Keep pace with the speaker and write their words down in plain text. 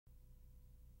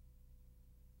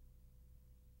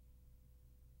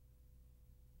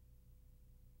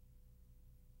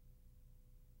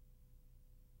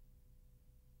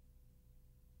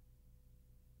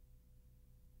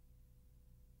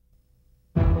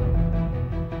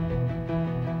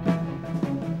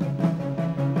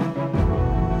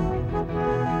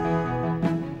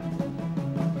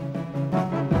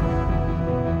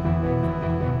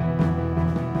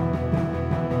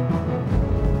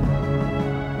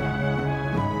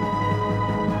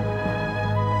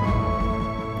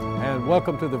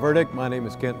Welcome to The Verdict. My name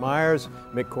is Kent Myers.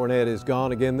 Mick Cornett is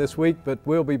gone again this week, but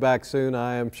we'll be back soon,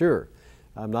 I am sure.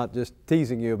 I'm not just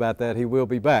teasing you about that, he will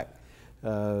be back.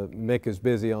 Mick is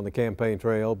busy on the campaign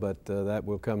trail, but that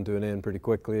will come to an end pretty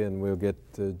quickly and we'll get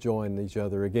to join each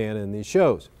other again in these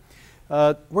shows.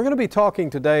 We're going to be talking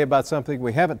today about something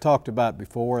we haven't talked about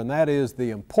before, and that is the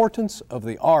importance of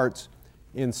the arts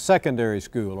in secondary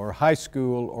school or high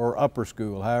school or upper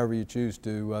school, however you choose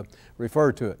to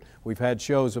refer to it. We've had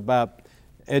shows about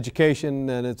education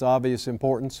and its obvious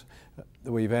importance.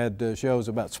 We've had shows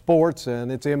about sports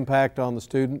and its impact on the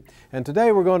student. And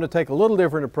today we're going to take a little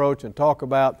different approach and talk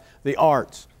about the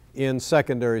arts in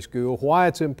secondary school, why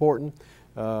it's important,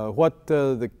 what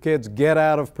the kids get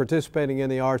out of participating in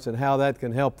the arts and how that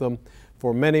can help them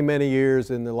for many, many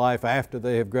years in their life after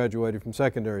they have graduated from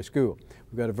secondary school.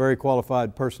 We've got a very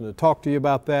qualified person to talk to you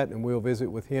about that, and we'll visit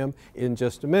with him in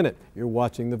just a minute. You're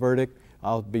watching The Verdict.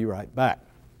 I'll be right back.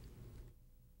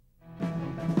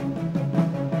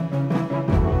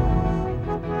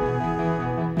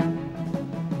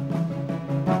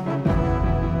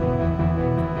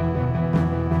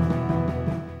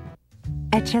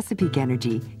 At Chesapeake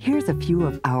Energy, here's a few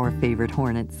of our favorite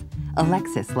Hornets.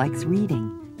 Alexis likes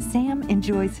reading. Sam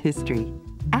enjoys history.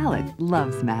 Alec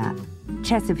loves math.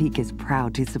 Chesapeake is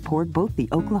proud to support both the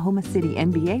Oklahoma City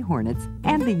NBA Hornets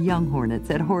and the Young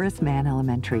Hornets at Horace Mann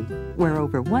Elementary, where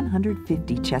over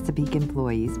 150 Chesapeake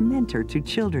employees mentor to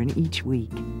children each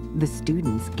week. The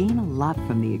students gain a lot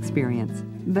from the experience,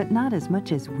 but not as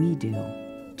much as we do.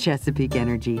 Chesapeake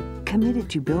Energy, committed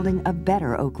to building a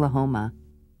better Oklahoma.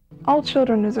 All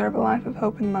children deserve a life of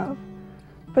hope and love,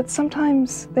 but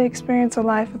sometimes they experience a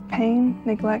life of pain,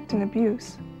 neglect, and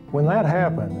abuse. When that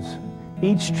happens,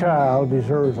 each child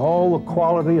deserves all the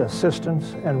quality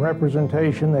assistance and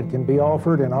representation that can be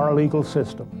offered in our legal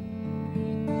system.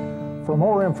 For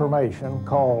more information,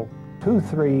 call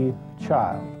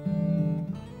 23-CHILD.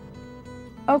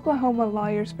 Oklahoma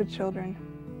Lawyers for Children,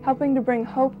 helping to bring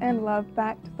hope and love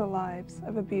back to the lives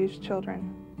of abused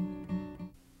children.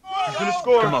 He's gonna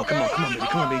score. Come on, baby,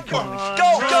 come on, baby. Go,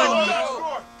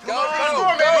 go! Go,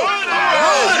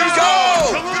 baby! Go!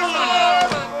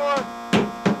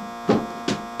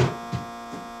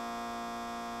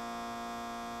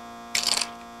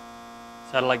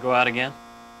 Satellite go out again?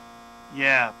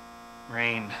 Yeah,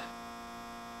 rain.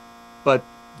 But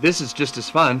this is just as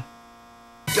fun.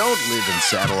 Don't live in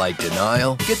satellite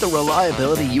denial. Get the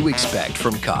reliability you expect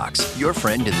from Cox, your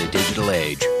friend in the digital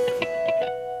age.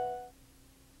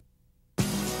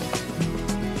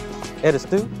 ¿Eres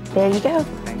tú? There you go.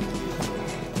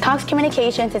 Cox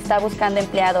Communications está buscando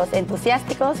empleados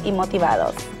entusiásticos y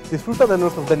motivados. Disfruta de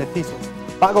nuestros beneficios,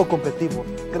 pago competitivo,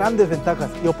 grandes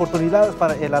ventajas y oportunidades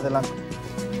para el adelante.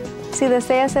 Si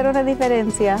desea hacer una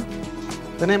diferencia,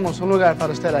 tenemos un lugar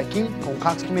para usted aquí con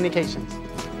Cox Communications.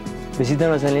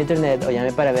 Visítanos en la internet o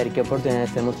llame para ver qué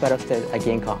oportunidades tenemos para usted aquí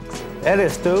en Cox.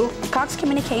 ¿Eres tú? Cox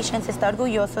Communications está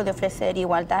orgulloso de ofrecer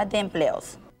igualdad de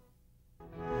empleos.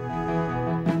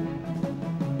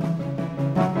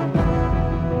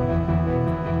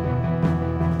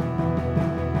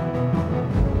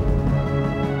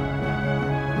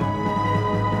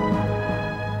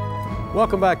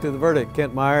 Welcome back to The Verdict.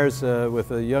 Kent Myers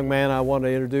with a young man I want to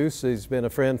introduce. He's been a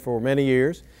friend for many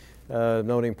years,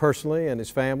 known him personally and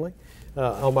his family.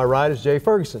 On my right is Jay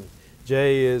Ferguson.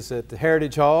 Jay is at the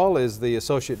Heritage Hall, is the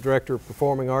Associate Director of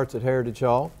Performing Arts at Heritage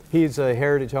Hall. He's a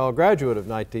Heritage Hall graduate of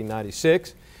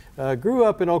 1996. Grew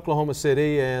up in Oklahoma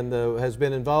City and has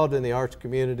been involved in the arts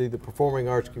community, the performing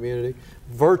arts community,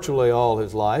 virtually all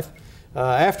his life.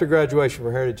 After graduation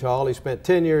from Heritage Hall, he spent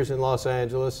 10 years in Los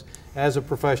Angeles as a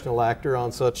professional actor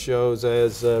on such shows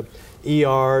as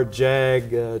ER,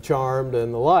 JAG, Charmed,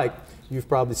 and the like. You've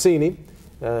probably seen him.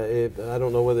 I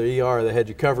don't know whether ER they had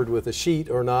you covered with a sheet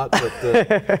or not, but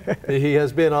he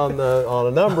has been on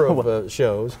a number of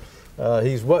shows.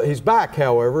 He's back,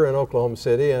 however, in Oklahoma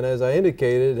City, and as I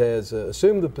indicated, has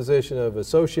assumed the position of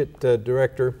Associate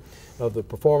Director of the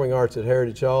Performing Arts at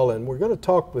Heritage Hall, and we're going to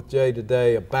talk with Jay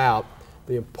today about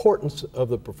the importance of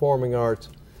the performing arts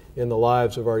in the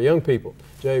lives of our young people.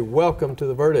 Jay, welcome to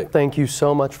The Verdict. Thank you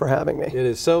so much for having me. It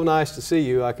is so nice to see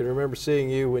you. I can remember seeing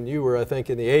you when you were, I think,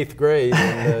 in the 8th grade,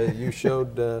 and you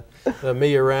showed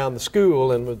me around the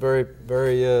school and was very,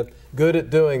 very good at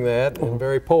doing that and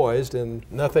very poised, and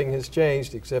nothing has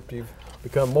changed except you've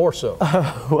become more so.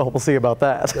 Well, we'll see about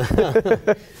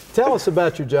that. Tell us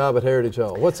about your job at Heritage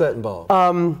Hall. What's that involved?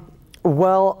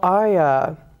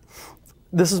 Well,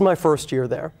 this is my first year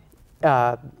there,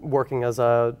 working as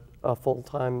a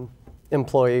full-time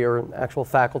employee, or an actual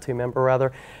faculty member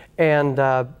rather. And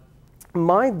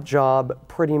my job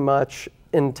pretty much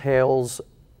entails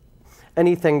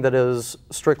anything that is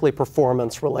strictly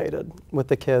performance related with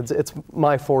the kids. It's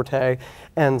my forte,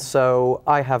 and so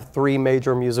I have 3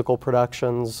 major musical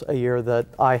productions a year that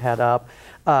I head up,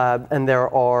 and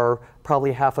there are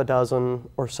probably half a dozen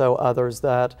or so others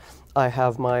that I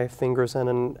have my fingers in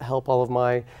and help all of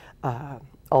my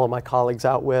colleagues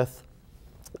out with.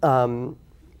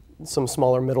 Some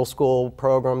smaller middle school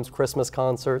programs, Christmas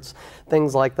concerts,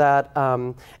 things like that.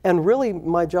 And really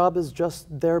my job is just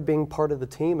there being part of the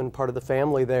team and part of the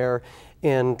family there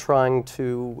in trying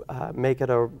to make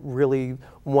it a really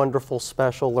wonderful,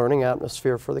 special learning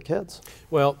atmosphere for the kids.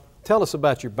 Well, tell us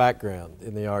about your background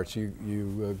in the arts.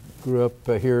 You grew up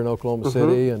here in Oklahoma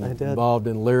City and involved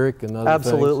in lyric and other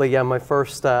Absolutely, things. Yeah.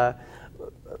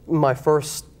 My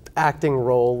first acting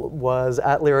role was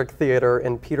at Lyric Theater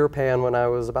in Peter Pan when I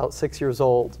was about 6 years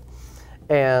old.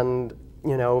 And,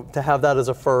 you know, to have that as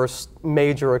a first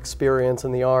major experience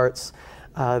in the arts,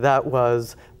 that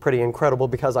was pretty incredible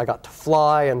because I got to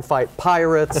fly and fight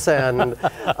pirates, and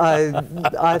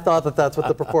I thought that that's what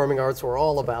the performing arts were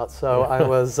all about. So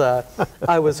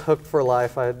I was hooked for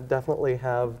life. I definitely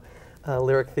have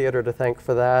Lyric Theater to thank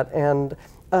for that. And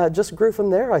just grew from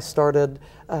there. I started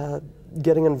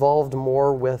getting involved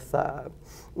more with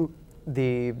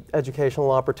the educational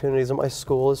opportunities at my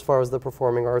school as far as the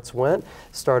performing arts went.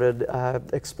 Started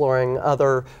exploring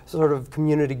other sort of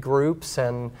community groups,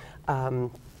 and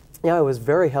yeah, I was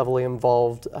very heavily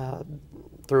involved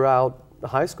throughout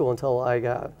high school until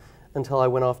I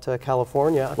went off to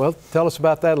California. Well, tell us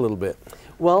about that a little bit.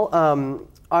 Well,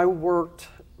 I worked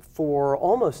for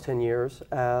almost 10 years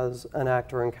as an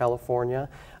actor in California,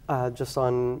 just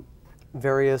on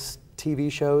various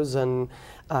TV shows and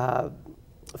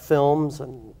films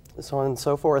and so on and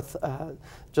so forth,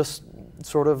 just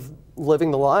sort of living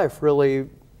the life, really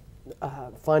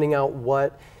finding out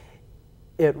what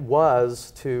it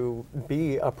was to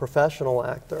be a professional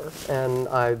actor. And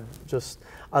I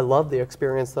love the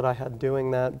experience that I had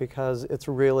doing that because it's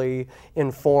really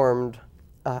informed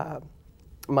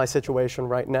my situation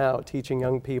right now, teaching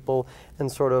young people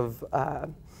and sort of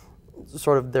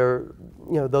their,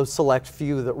 you know, those select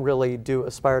few that really do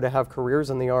aspire to have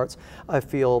careers in the arts. I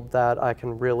feel that I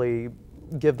can really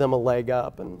give them a leg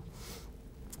up. And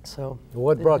so,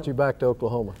 what brought you back to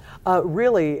Oklahoma?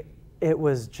 Really, it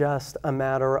was just a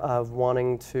matter of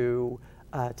wanting to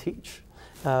teach.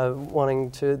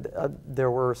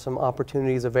 There were some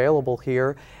opportunities available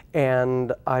here,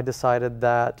 and I decided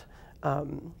that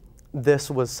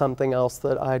this was something else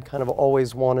that I'd kind of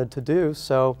always wanted to do.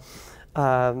 So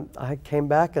I came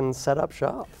back and set up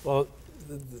shop. Well,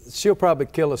 she'll probably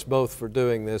kill us both for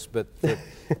doing this, but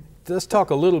let's talk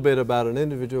a little bit about an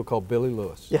individual called Billy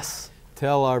Lewis. Yes.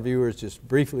 Tell our viewers just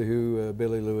briefly who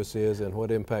Billy Lewis is and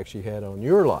what impact she had on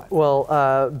your life.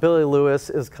 Well, Billy Lewis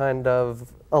is kind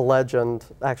of a legend,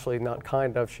 actually not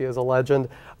kind of, she is a legend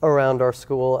around our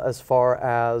school as far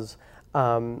as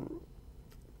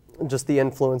just the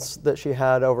influence that she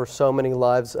had over so many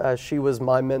lives. She was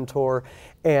my mentor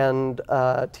and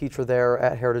teacher there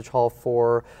at Heritage Hall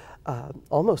for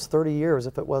almost 30 years,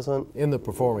 if it wasn't. In the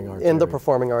performing arts. In the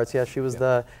performing arts, yeah. She was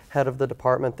the head of the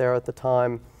department there at the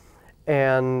time.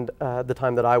 And the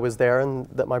time that I was there and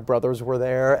that my brothers were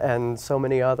there and so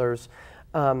many others.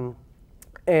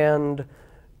 And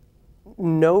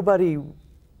nobody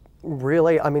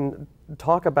really, I mean,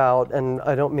 talk about, and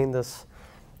I don't mean this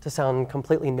to sound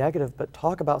completely negative, but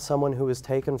talk about someone who was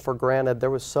taken for granted. There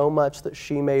was so much that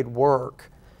she made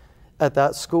work at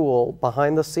that school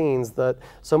behind the scenes, that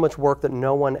so much work that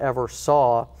no one ever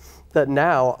saw, that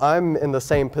now I'm in the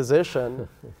same position.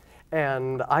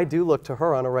 And I do look to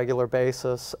her on a regular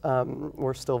basis.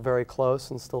 We're still very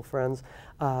close and still friends.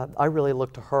 I really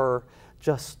look to her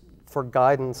just for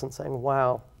guidance and saying,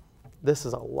 wow, this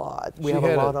is a lot. We have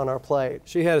a lot on our plate.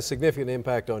 She had a significant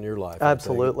impact on your life.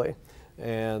 Absolutely.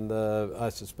 And I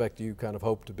suspect you kind of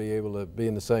hope to be able to be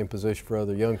in the same position for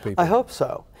other young people. I hope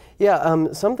so.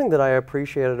 Yeah, something that I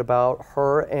appreciated about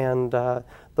her and the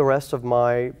rest of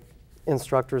my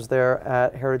instructors there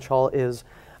at Heritage Hall is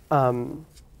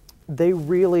they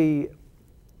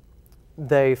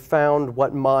found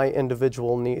what my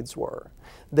individual needs were.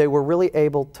 They were really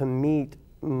able to meet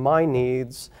my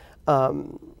needs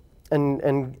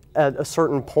and at a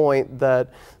certain point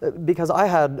that, because I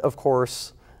had, of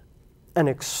course, an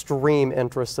extreme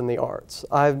interest in the arts.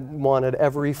 I wanted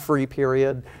every free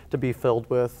period to be filled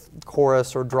with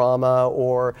chorus or drama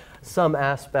or some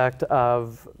aspect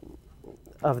of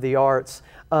the arts.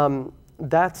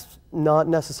 that's not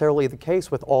necessarily the case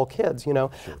with all kids. You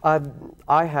know,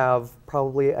 I have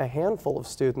probably a handful of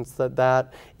students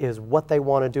that is what they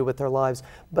want to do with their lives.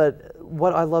 But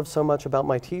what I love so much about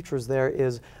my teachers there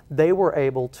is they were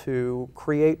able to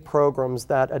create programs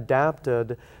that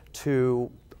adapted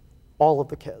to all of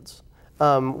the kids,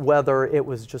 whether it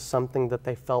was just something that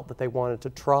they felt that they wanted to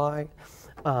try,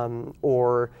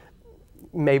 or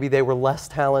maybe they were less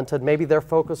talented, maybe their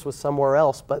focus was somewhere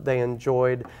else, but they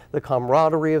enjoyed the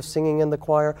camaraderie of singing in the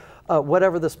choir,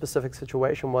 whatever the specific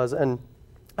situation was. And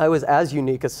I was as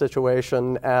unique a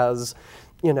situation as,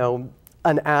 you know,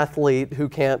 an athlete who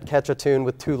can't catch a tune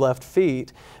with 2 left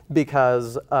feet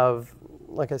because of,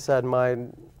 like I said,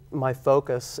 my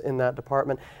focus in that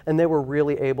department. And they were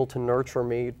really able to nurture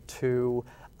me to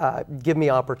give me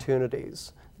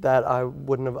opportunities that I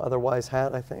wouldn't have otherwise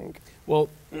had, I think. Well,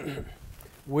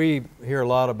 we hear a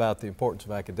lot about the importance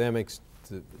of academics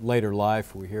to later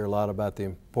life. We hear a lot about the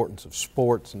importance of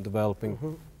sports and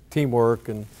developing teamwork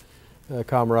and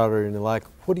camaraderie and the like.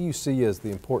 What do you see as the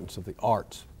importance of the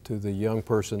arts to the young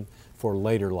person for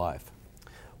later life?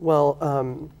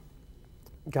 Well,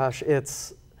 gosh,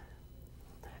 it's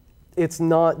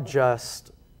not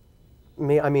just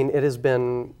me. I mean, it has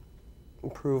been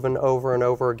proven over and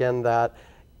over again that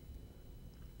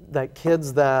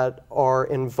kids that are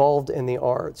involved in the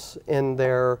arts in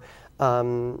their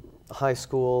high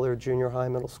school or junior high,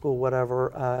 middle school,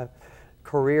 whatever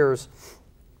careers,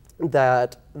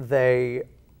 that they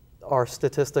are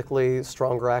statistically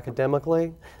stronger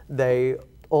academically. They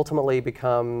ultimately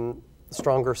become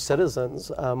stronger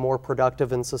citizens, more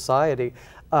productive in society.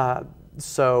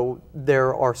 So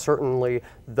there are certainly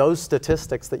those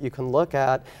statistics that you can look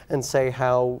at and say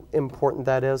how important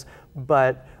that is.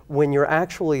 But when you're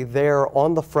actually there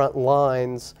on the front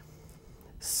lines,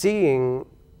 seeing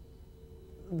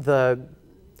the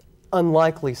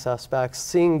unlikely suspects,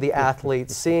 seeing the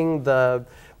athletes, seeing the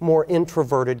more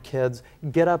introverted kids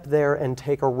get up there and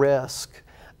take a risk,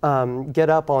 get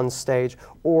up on stage,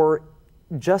 or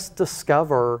just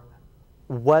discover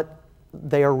what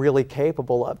they are really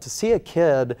capable of. To see a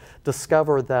kid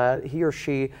discover that he or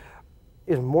she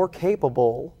is more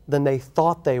capable than they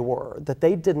thought they were, that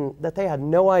they had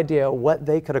no idea what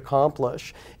they could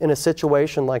accomplish in a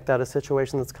situation like that, a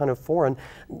situation that's kind of foreign,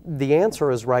 the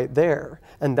answer is right there.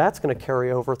 And that's going to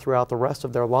carry over throughout the rest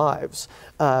of their lives,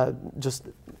 just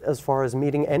as far as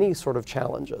meeting any sort of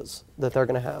challenges that they're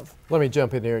going to have. Let me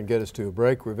jump in here and get us to a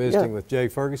break. We're visiting with Jay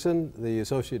Ferguson, the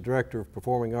Associate Director of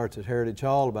Performing Arts at Heritage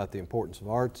Hall, about the importance of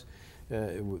arts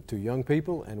to young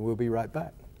people, and we'll be right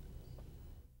back.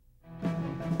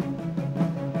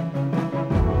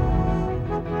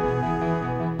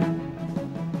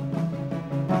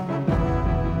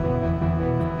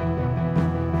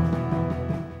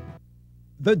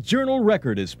 The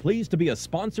Journal-Record is pleased to be a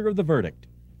sponsor of The Verdict.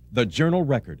 The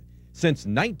Journal-Record, since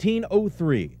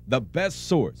 1903, the best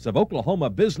source of Oklahoma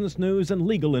business news and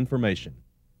legal information.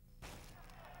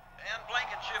 And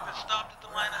Blankenship has stopped at the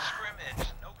line of scrimmage.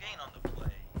 No gain on the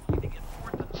play. Leaving it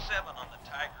 4th and 7 on the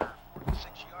Tiger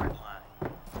 46-yard line.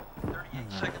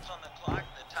 38 seconds on the clock.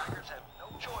 The Tigers have no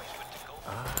choice but to go for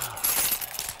it.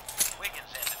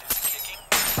 Wiggins in to do the kicking.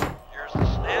 Here's the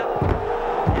snap.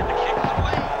 And the kick is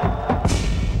away.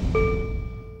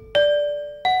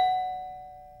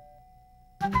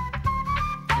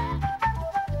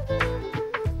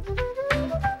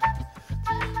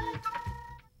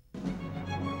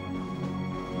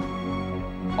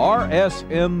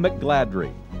 RSM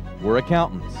McGladrey. We're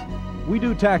accountants. We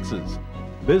do taxes,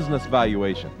 business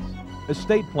valuations,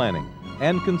 estate planning,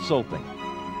 and consulting.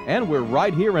 And we're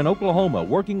right here in Oklahoma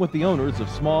working with the owners of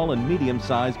small and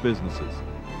medium-sized businesses.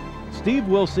 Steve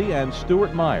Wilsey and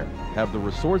Stuart Meyer have the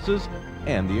resources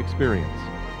and the experience.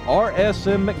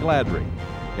 RSM McGladrey.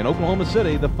 In Oklahoma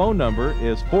City, the phone number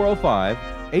is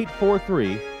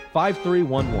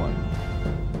 405-843-5311.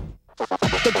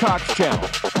 The Cox Channel.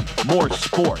 More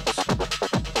sports.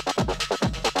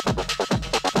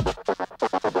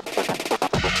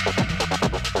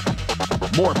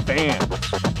 More fans.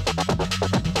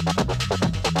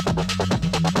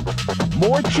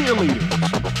 More cheerleaders.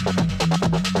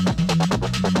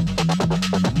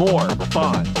 More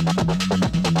fun.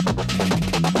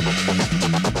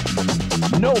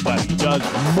 Nobody does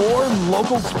more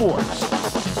local sports,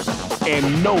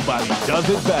 and nobody does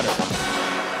it better.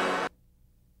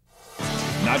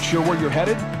 Not sure where you're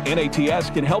headed?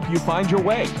 NATS can help you find your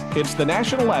way. It's the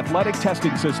National Athletic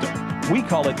Testing System. We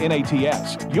call it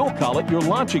NATS. You'll call it your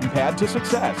launching pad to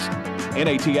success.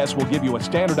 NATS will give you a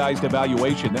standardized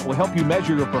evaluation that will help you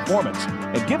measure your performance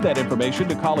and give that information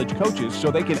to college coaches so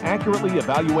they can accurately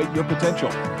evaluate your potential.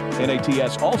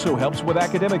 NATS also helps with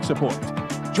academic support.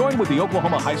 Join with the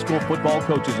Oklahoma High School Football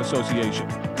Coaches Association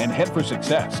and head for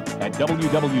success at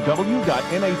www.nats.us.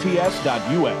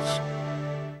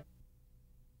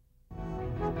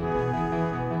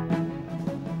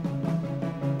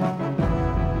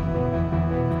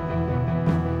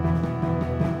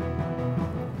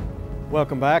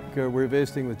 Welcome back. We're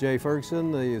visiting with Jay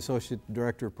Ferguson, the Associate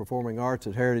Director of Performing Arts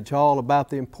at Heritage Hall, about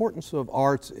the importance of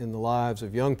arts in the lives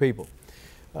of young people.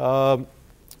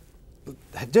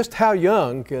 Just how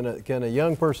young can a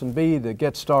young person be to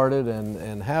get started,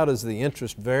 and how does the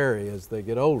interest vary as they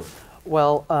get older?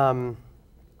 Well,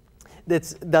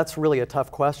 that's really a tough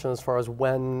question as far as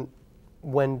when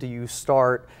do you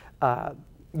start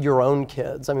your own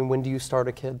kids. I mean, when do you start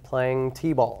a kid playing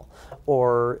t-ball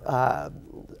or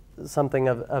something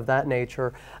of that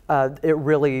nature? It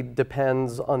really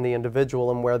depends on the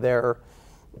individual and where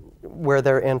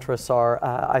their interests are.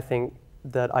 I think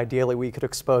that ideally we could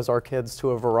expose our kids to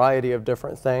a variety of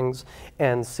different things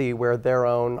and see where their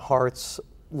own hearts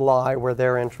lie, where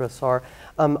their interests are.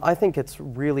 I think it's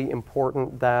really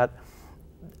important that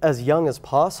as young as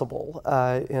possible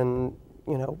in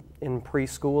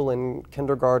preschool and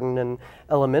kindergarten and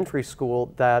elementary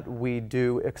school, that we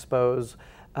do expose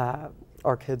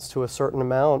our kids to a certain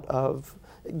amount of,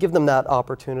 give them that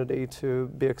opportunity to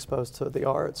be exposed to the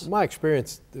arts. My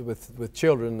experience with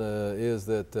children is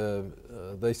that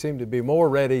they seem to be more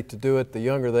ready to do it the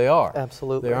younger they are.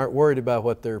 Absolutely. They aren't worried about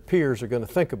what their peers are going to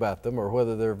think about them or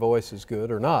whether their voice is good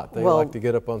or not. They like to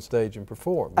get up on stage and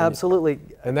perform. Absolutely.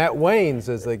 And that wanes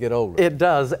as they get older. It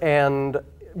does, and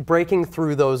breaking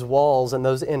through those walls and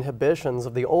those inhibitions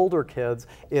of the older kids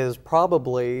is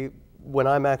probably, when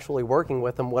I'm actually working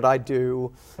with them, what I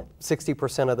do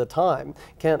 60% of the time.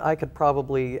 I could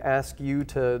probably ask you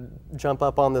to jump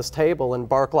up on this table and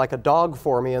bark like a dog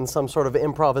for me in some sort of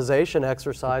improvisation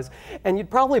exercise, and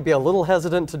you'd probably be a little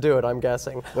hesitant to do it, I'm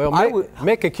guessing. Well,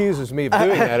 Mick accuses me of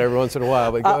doing that every once in a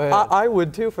while, but go ahead. I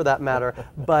would too, for that matter.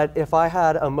 But if I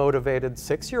had a motivated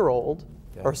 6-year-old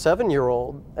or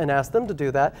 7-year-old and asked them to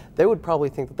do that, they would probably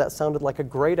think that that sounded like a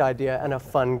great idea and a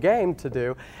fun game to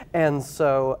do. And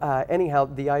so anyhow,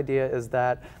 the idea is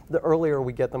that the earlier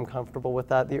we get them comfortable with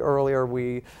that, the earlier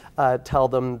we tell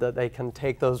them that they can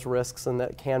take those risks and that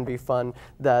it can be fun,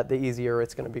 that the easier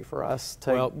it's going to be for us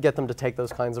to get them to take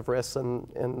those kinds of risks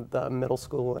in the middle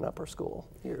school and upper school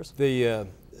years. The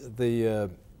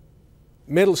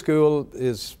middle school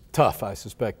is tough, I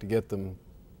suspect, to get them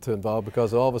to involve,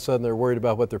 because all of a sudden they're worried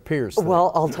about what their peers think.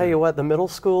 Well, I'll tell you what, the middle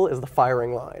school is the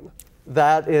firing line.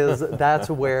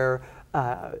 That's where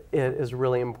it is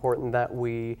really important that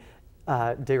we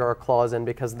dig our claws in,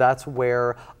 because that's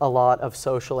where a lot of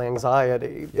social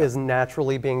anxiety is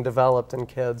naturally being developed in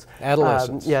kids.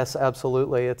 Adolescence. Yes,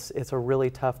 absolutely. It's a really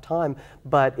tough time,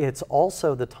 but it's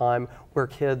also the time where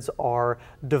kids are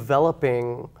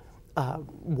developing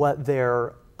what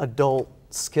their adult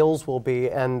skills will be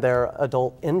and their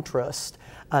adult interest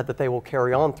that they will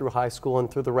carry on through high school and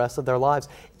through the rest of their lives.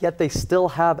 Yet they still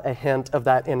have a hint of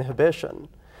that inhibition.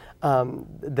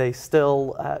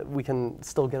 We can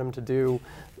still get them to do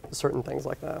certain things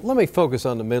like that. Let me focus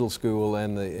on the middle school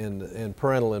and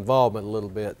parental involvement a little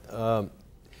bit.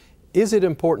 Is it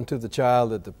important to the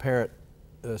child that the parent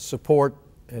support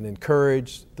and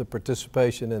encourage the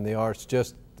participation in the arts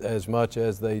just as much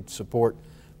as they support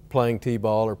playing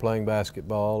t-ball or playing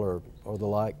basketball or the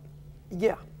like?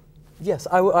 Yeah, yes,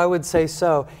 I would say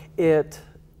so.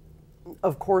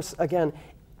 Of course, again,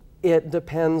 it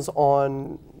depends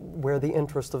on where the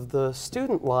interest of the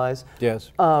student lies.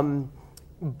 Yes.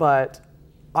 But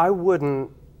I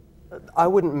wouldn't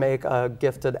make a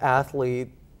gifted athlete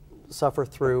suffer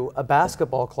through a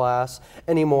basketball class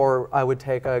anymore. I would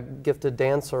take a gifted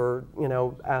dancer,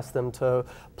 ask them to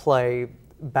play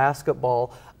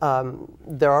basketball.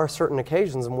 There are certain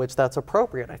occasions in which that's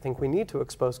appropriate. I think we need to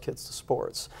expose kids to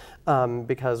sports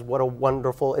because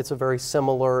it's a very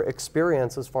similar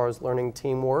experience as far as learning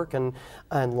teamwork and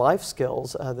life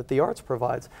skills that the arts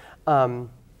provides.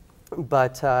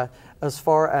 But as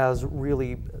far as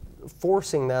really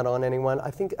forcing that on anyone,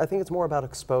 I think it's more about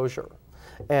exposure.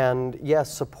 And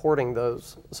yes, supporting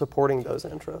those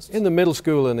interests. In the middle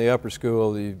school and the upper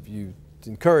school, you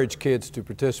encourage kids to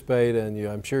participate, and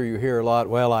I'm sure you hear a lot,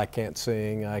 well, I can't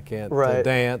sing, I can't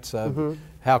dance,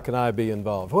 how can I be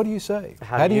involved? What do you say?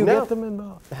 How do you get them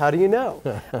involved? How do you know?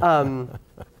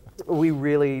 We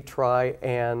really try,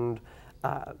 and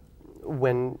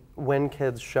when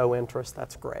kids show interest,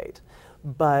 that's great.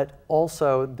 but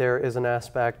also there is an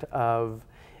aspect of,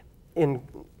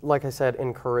 like I said,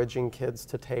 encouraging kids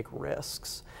to take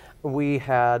risks. We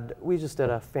just did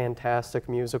a fantastic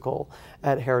musical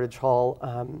at Heritage Hall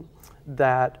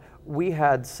that we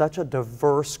had such a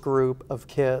diverse group of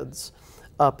kids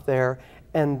up there,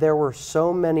 and there were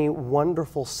so many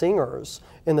wonderful singers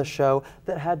in the show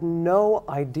that had no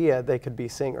idea they could be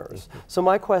singers. So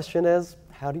my question is,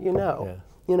 how do you know? Yeah.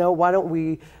 You know, why don't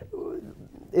we,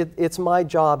 it's my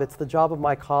job, it's the job of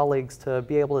my colleagues to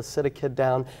be able to sit a kid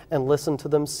down and listen to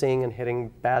them sing and hitting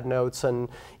bad notes and,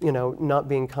 you know, not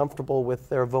being comfortable with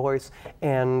their voice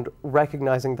and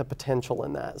recognizing the potential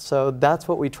in that. So that's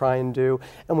what we try and do,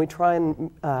 and we try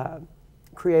and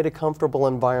create a comfortable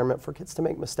environment for kids to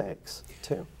make mistakes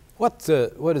too. What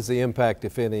is the impact,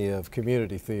 if any, of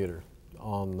community theater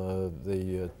on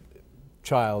the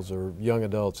child's or young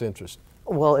adult's interest?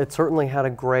 Well, it certainly had a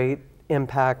great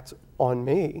impact on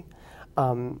me.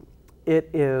 It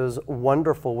is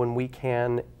wonderful when we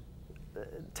can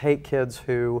take kids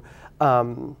who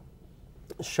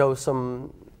show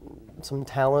some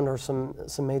talent or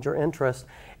some major interest,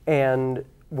 and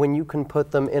when you can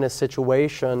put them in a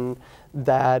situation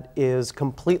that is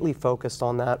completely focused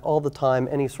on that all the time,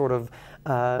 any sort of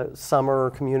summer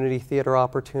community theater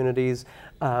opportunities,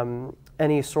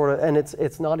 any sort of, and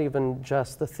it's not even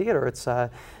just the theater, it's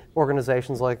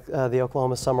organizations like the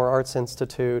Oklahoma Summer Arts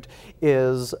Institute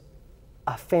is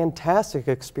a fantastic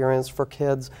experience for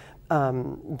kids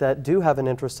that do have an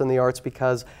interest in the arts,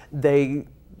 because they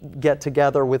get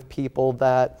together with people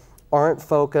that aren't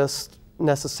focused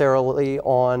necessarily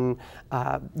on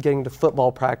getting to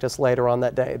football practice later on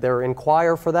that day. They're in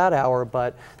choir for that hour,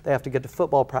 but they have to get to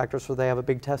football practice or they have a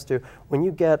big test due. When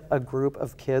you get a group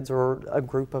of kids or a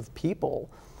group of people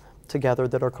together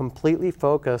that are completely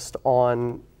focused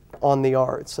on the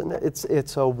arts, and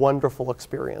it's a wonderful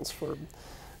experience for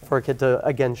a kid to,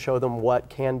 again, show them what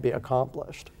can be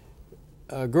accomplished.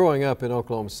 Growing up in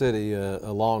Oklahoma City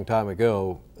a long time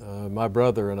ago, my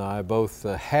brother and I both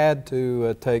had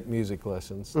to take music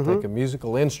lessons, take a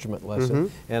musical instrument lesson,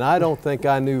 and I don't think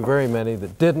I knew very many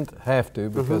that didn't have to,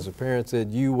 because the parents said,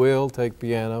 you will take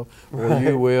piano, or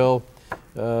you will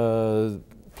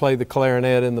play the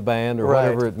clarinet in the band, or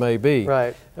whatever it may be.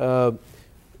 Right.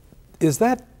 Is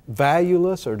that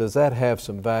valueless, or does that have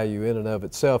some value in and of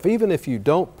itself, even if you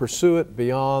don't pursue it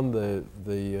beyond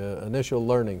the initial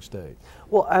learning stage?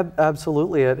 Well,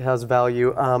 absolutely it has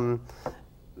value.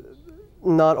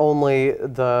 Not only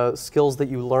the skills that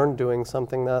you learn doing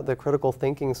something, the critical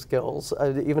thinking skills,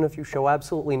 even if you show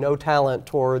absolutely no talent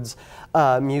towards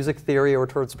music theory or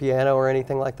towards piano or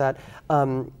anything like that,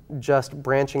 just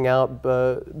branching out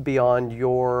beyond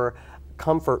your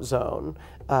comfort zone,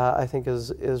 I think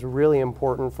is really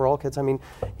important for all kids. I mean,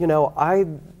 you know, I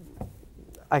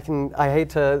hate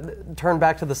to turn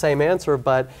back to the same answer,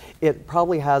 but it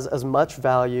probably has as much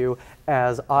value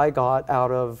as I got out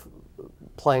of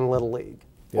playing Little League,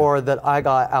 or that I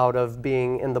got out of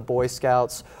being in the Boy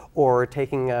Scouts or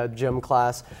taking a gym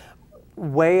class,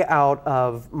 way out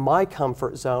of my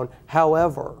comfort zone.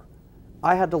 However,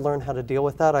 I had to learn how to deal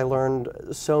with that. I learned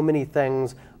so many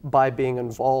things by being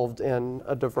involved in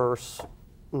a diverse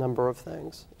number of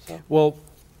things. So. Well,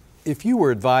 if you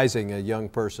were advising a young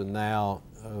person now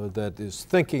that is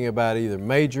thinking about either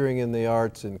majoring in the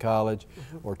arts in college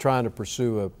or trying to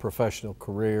pursue a professional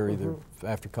career either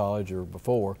after college or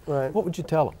before, what would you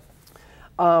tell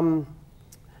them?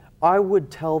 I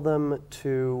would tell them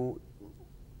to,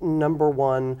 number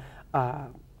one,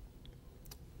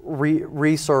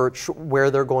 research where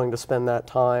they're going to spend that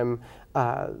time,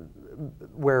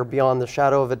 where beyond the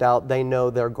shadow of a doubt they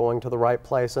know they're going to the right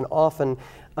place. And often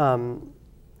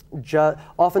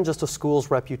just a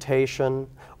school's reputation,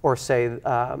 or say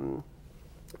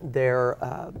their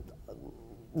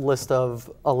list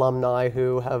of alumni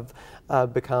who have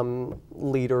become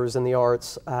leaders in the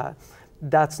arts,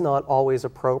 that's not always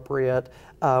appropriate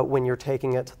when you're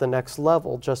taking it to the next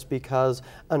level, just because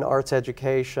an arts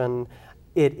education,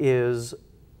 it is,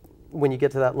 when you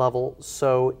get to that level,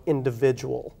 so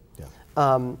individual.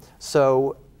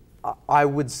 So I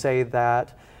would say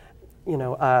that, you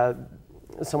know,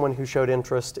 someone who showed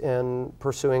interest in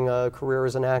pursuing a career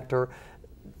as an actor,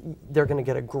 they're going to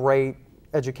get a great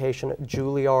education at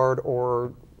Juilliard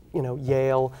or, you know,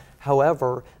 Yale.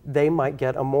 However, they might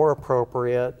get a more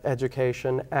appropriate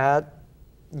education at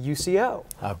UCO.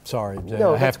 I'm sorry, Jay,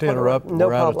 no, I have to interrupt. No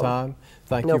We're problem. out of time.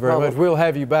 Thank No you very problem. much. We'll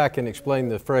have you back and explain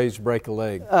the phrase break a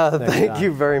leg. Thank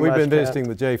you very much, We've been Kat. visiting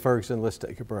with Jay Ferguson. Let's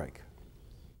take a break.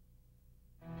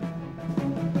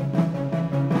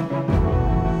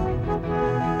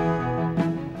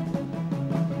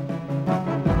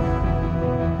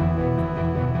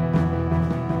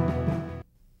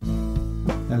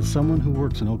 As someone who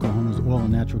works in Oklahoma's oil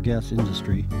and natural gas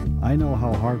industry, I know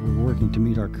how hard we're working to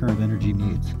meet our current energy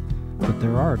needs. But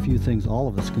there are a few things all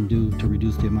of us can do to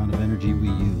reduce the amount of energy we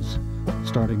use,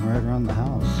 starting right around the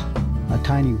house. A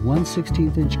tiny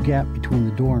 1/16 inch gap between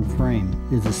the door and frame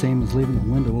is the same as leaving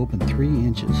a window open 3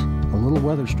 inches. A little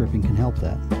weather stripping can help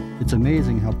that. It's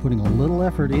amazing how putting a little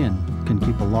effort in can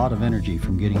keep a lot of energy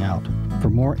from getting out.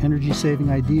 For more energy-saving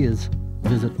ideas,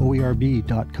 visit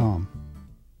oerb.com.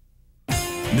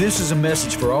 This is a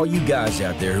message for all you guys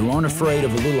out there who aren't afraid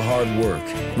of a little hard work.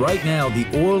 Right now, the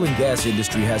oil and gas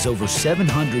industry has over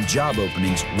 700 job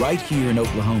openings right here in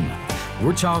Oklahoma.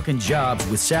 We're talking jobs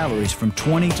with salaries from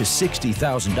 $20,000 to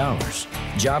 $60,000.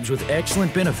 Jobs with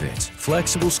excellent benefits,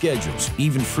 flexible schedules,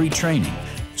 even free training.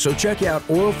 So check out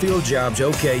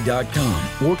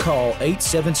oilfieldjobsok.com or call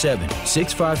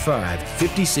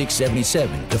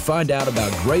 877-655-5677 to find out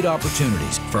about great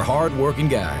opportunities for hard-working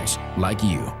guys like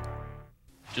you.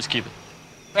 Just keep it.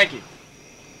 Thank you.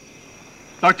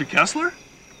 Dr. Kessler?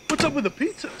 What's up with the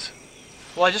pizzas?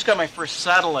 Well, I just got my first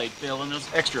satellite bill, and those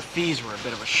extra fees were a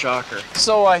bit of a shocker.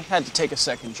 So I had to take a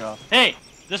second job. Hey,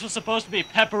 this was supposed to be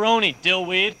pepperoni,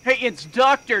 dillweed. Hey, it's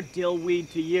Dr.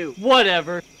 Dillweed to you.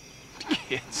 Whatever.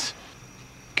 Kids.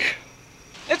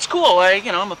 It's cool,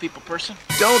 I'm a people person.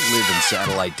 Don't live in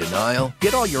satellite denial.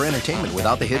 Get all your entertainment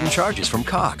without the hidden charges from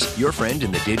Cox, your friend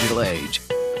in the digital age.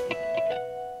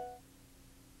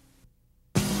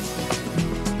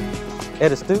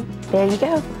 ¿Eres tú? There you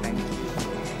go.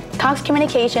 Cox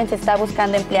Communications está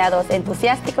buscando empleados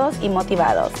entusiásticos y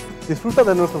motivados. Disfruta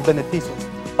de nuestros beneficios,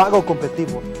 pago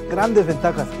competitivo, grandes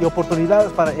ventajas y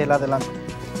oportunidades para el adelante.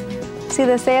 Si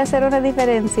desea hacer una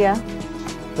diferencia,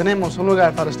 tenemos un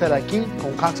lugar para usted aquí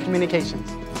con Cox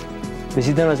Communications.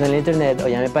 Visítanos en el internet o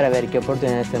llame para ver qué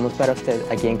oportunidades tenemos para usted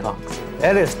aquí en Cox.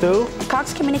 ¿Eres tú?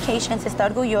 Cox Communications está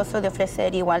orgulloso de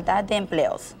ofrecer igualdad de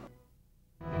empleos.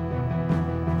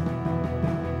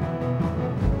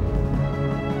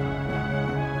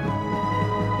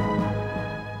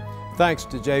 Thanks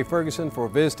to Jay Ferguson for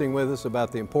visiting with us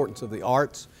about the importance of the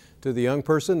arts to the young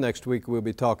person. Next week we'll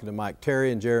be talking to Mike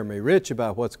Terry and Jeremy Rich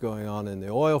about what's going on in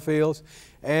the oil fields.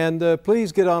 And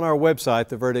please get on our website,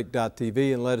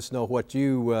 theverdict.tv, and let us know what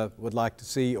you would like to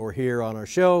see or hear on our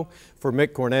show. For Mick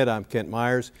Cornett, I'm Kent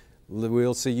Myers.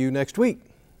 We'll see you next week.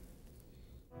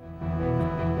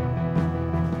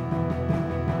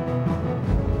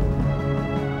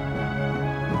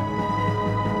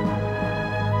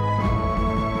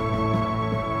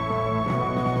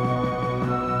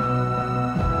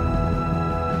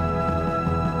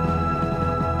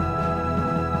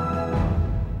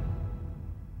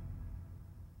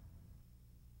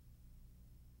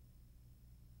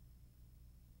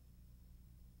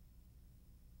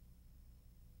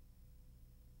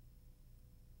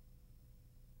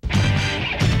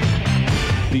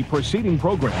 The preceding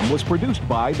program was produced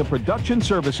by the Production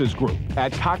Services Group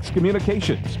at Cox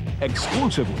Communications,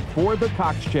 exclusively for the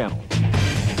Cox Channel.